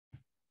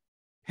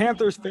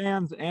Panthers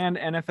fans and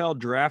NFL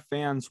draft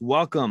fans,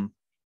 welcome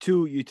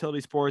to Utility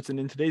Sports. And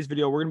in today's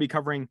video, we're going to be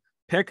covering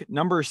pick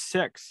number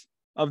 6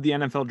 of the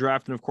NFL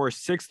draft. And of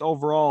course, 6th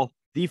overall,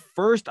 the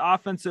first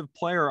offensive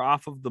player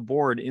off of the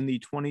board in the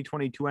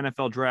 2022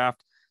 NFL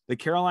draft. The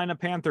Carolina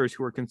Panthers,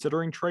 who are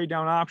considering trade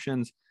down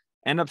options,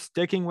 end up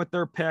sticking with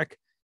their pick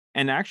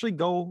and actually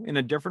go in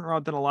a different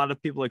route than a lot of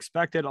people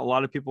expected. A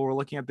lot of people were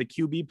looking at the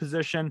QB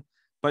position,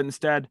 but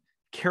instead,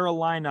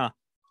 Carolina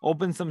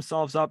opens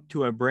themselves up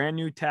to a brand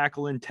new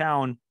tackle in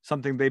town,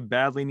 something they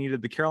badly needed.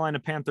 The Carolina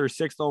Panthers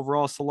 6th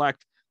overall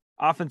select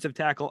offensive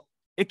tackle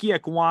Ickey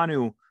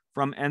Ekwonu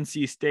from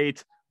NC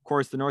State. Of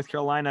course, the North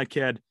Carolina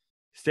kid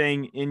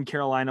staying in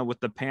Carolina with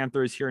the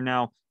Panthers here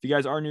now. If you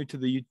guys are new to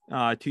the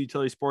to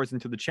Utility Sports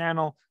and to the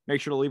channel,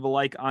 make sure to leave a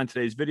like on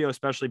today's video,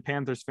 especially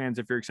Panthers fans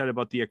if you're excited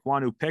about the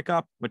Ekwonu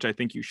pickup, which I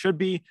think you should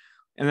be.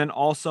 And then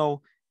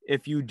also,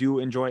 if you do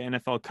enjoy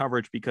NFL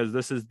coverage, because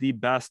this is the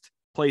best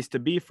place to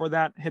be for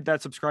that, hit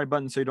that subscribe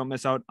button so you don't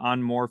miss out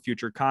on more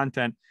future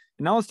content.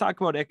 And now let's talk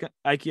about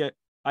Ikem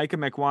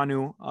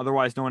Ekwonu,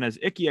 otherwise known as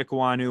Ickey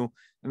Ekwonu.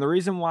 And the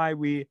reason why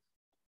we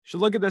should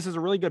look at this as a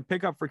really good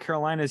pickup for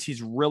Carolina is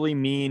he's really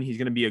mean. He's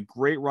going to be a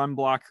great run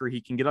blocker. He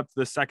can get up to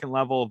the second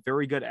level,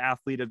 very good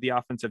athlete at the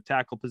offensive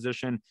tackle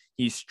position.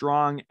 He's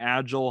strong,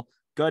 agile,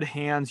 good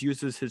hands,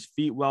 uses his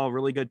feet well,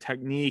 really good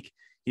technique.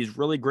 He's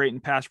really great in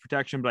pass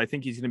protection, but I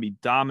think he's going to be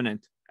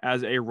dominant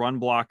as a run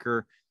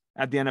blocker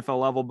at the NFL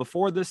level.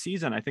 Before this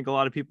season, I think a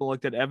lot of people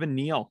looked at Evan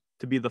Neal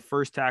to be the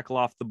first tackle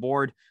off the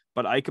board,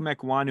 but Ikem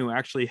Ekwonu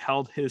actually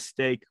held his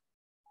stake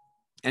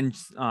and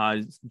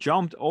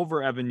jumped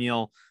over Evan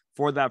Neal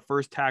for that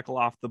first tackle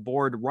off the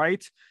board,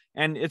 right?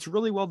 And it's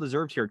really well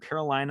deserved here.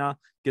 Carolina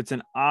gets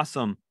an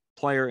awesome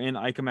player in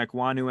Ikem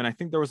Ekwonu, and I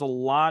think there was a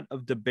lot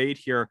of debate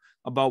here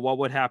about what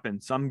would happen.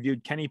 Some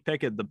viewed Kenny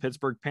Pickett, the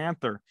Pittsburgh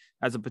Panther,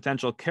 as a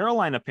potential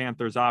Carolina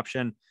Panthers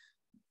option.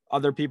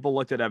 Other people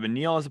looked at Evan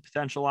Neal as a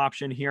potential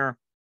option here.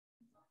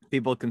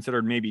 People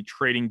considered maybe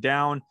trading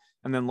down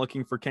and then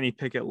looking for Kenny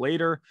Pickett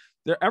later.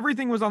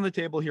 Everything was on the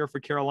table here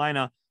for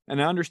Carolina,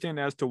 and I understand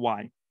as to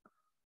why.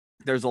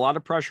 There's a lot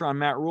of pressure on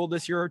Matt Rule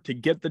this year to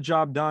get the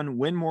job done,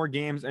 win more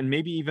games, and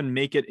maybe even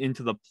make it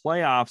into the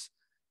playoffs.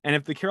 And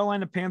if the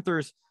Carolina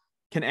Panthers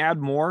can add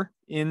more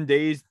in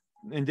day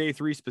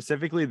 3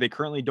 specifically, they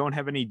currently don't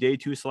have any day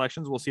 2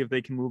 selections. We'll see if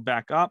they can move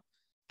back up.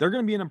 They're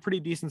going to be in a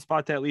pretty decent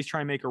spot to at least try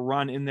and make a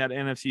run in that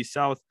NFC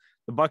South.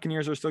 The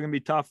Buccaneers are still going to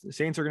be tough. The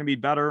Saints are going to be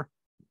better,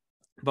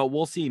 but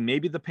we'll see.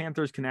 Maybe the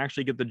Panthers can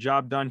actually get the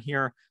job done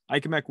here.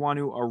 Ikem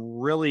Ekwonu, a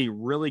really,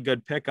 really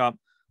good pickup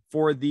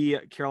for the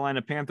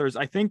Carolina Panthers.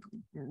 I think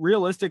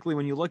realistically,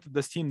 when you looked at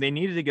this team, they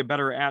needed to get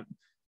better at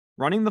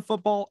running the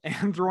football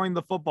and throwing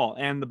the football.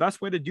 And the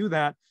best way to do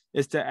that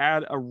is to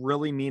add a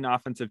really mean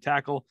offensive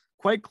tackle.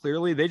 Quite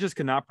clearly, they just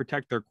cannot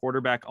protect their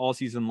quarterback all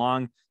season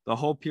long. The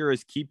hope here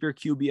is keep your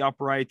QB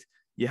upright.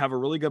 You have a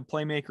really good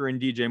playmaker in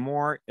DJ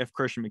Moore. If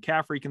Christian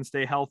McCaffrey can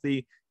stay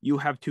healthy, you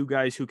have 2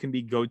 guys who can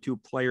be go-to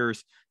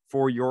players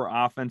for your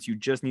offense. You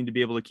just need to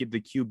be able to keep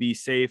the QB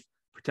safe,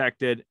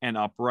 protected, and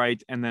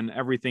upright, and then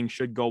everything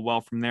should go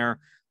well from there.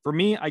 For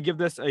me, I give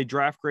this a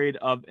draft grade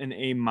of an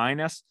A-.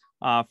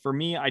 For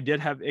me, I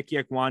did have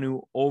Ickey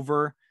Ekwonu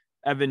over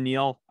Evan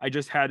Neal. I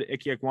just had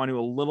Ickey Ekwonu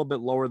a little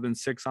bit lower than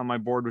 6 on my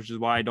board, which is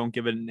why I don't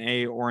give it an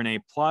A or an A+.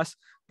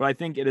 But I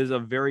think it is a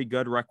very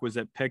good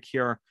requisite pick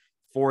here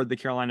for the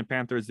Carolina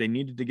Panthers. They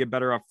needed to get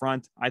better up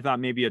front. I thought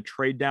maybe a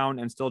trade down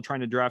and still trying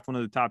to draft one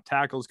of the top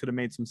tackles could have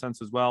made some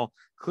sense as well.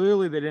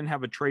 Clearly, they didn't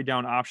have a trade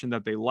down option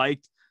that they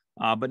liked.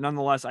 But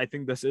nonetheless, I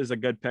think this is a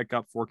good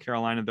pickup for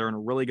Carolina. They're in a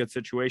really good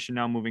situation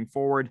now moving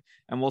forward.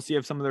 And we'll see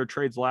if some of their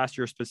trades last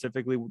year,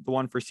 specifically the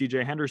one for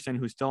CJ Henderson,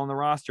 who's still on the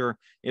roster,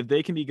 if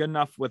they can be good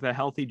enough with a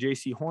healthy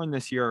JC Horn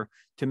this year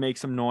to make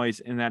some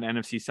noise in that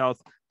NFC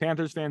South.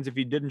 Panthers fans, if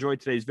you did enjoy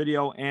today's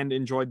video and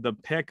enjoyed the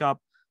pickup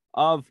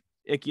of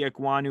Ickey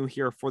Ekwonu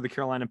here for the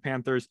Carolina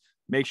Panthers,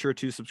 make sure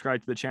to subscribe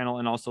to the channel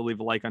and also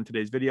leave a like on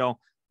today's video.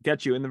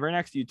 Catch you in the very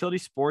next Utility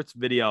Sports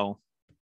video.